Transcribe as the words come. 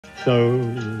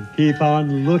So keep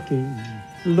on looking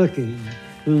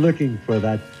for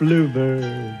that bluebird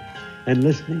and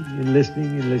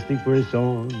listening for his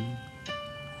song.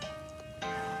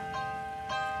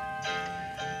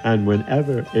 And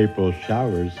whenever April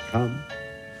showers come,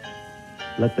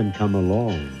 let them come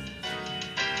along.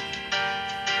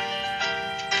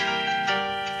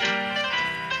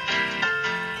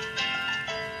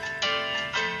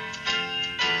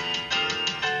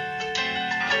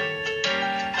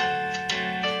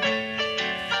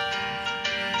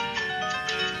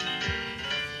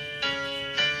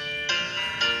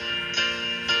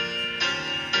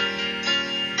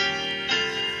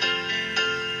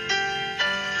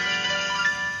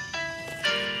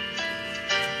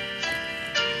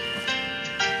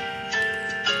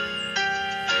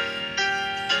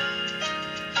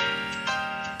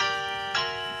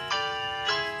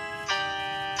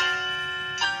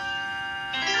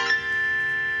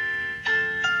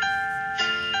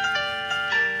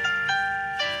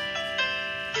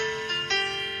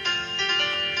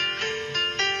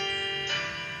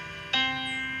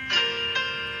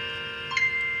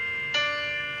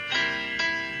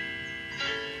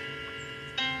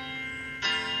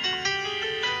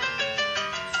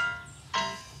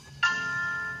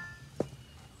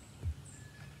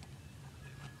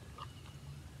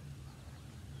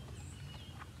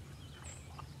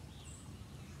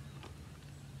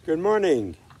 Good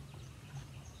morning.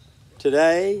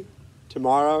 Today,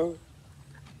 tomorrow,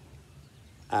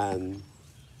 and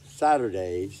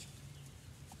Saturday's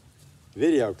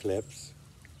video clips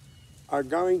are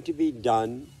going to be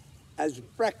done as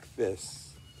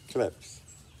breakfast clips.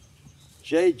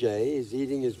 JJ is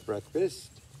eating his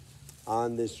breakfast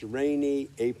on this rainy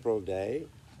April day.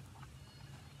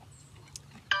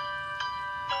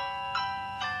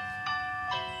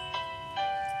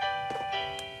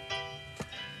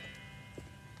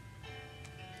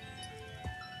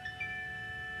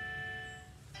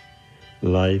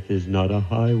 Life is not a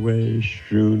highway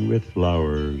strewn with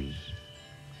flowers.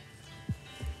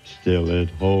 Still it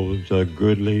holds a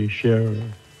goodly share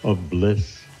of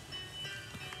bliss.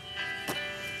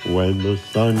 When the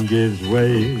sun gives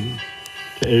way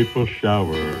to April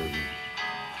showers,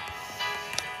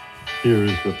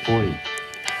 here's the point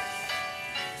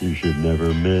you should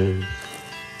never miss.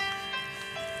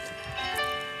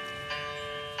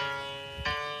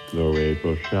 Though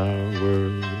April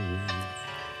showers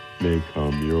may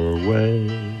come your way,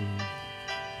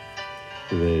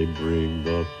 they bring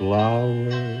the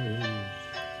flowers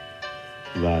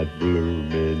that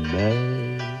bloom in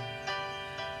May.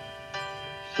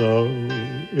 So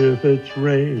if it's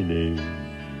raining,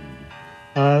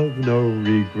 have no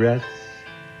regrets,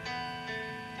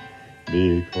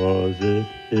 because it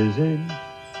isn't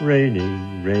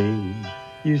raining rain.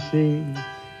 You see,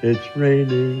 it's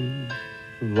raining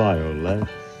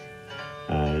violets.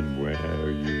 And where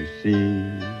you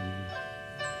see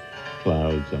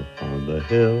clouds up on the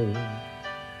hill,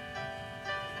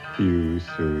 you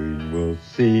soon will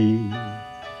see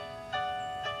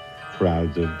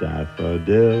crowds of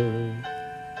daffodils.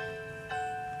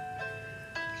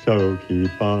 So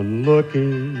keep on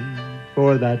looking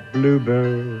for that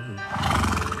bluebird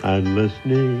and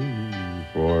listening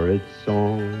for its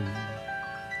song.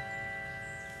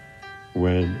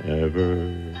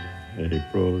 Whenever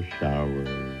April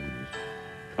showers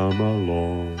come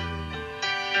along.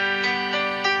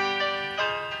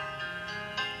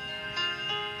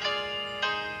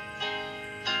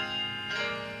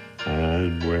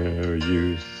 And where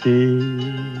you see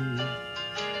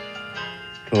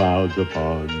clouds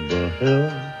upon the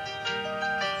hill,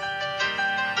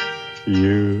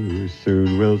 you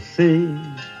soon will see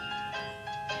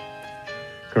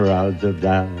crowds of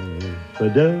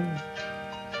daffodils.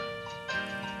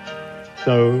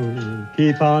 So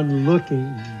keep on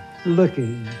looking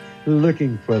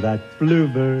for that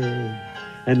bluebird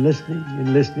and listening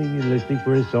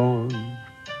for his song.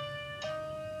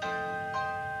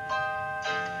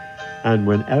 And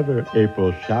whenever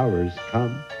April showers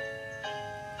come,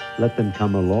 let them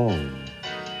come along.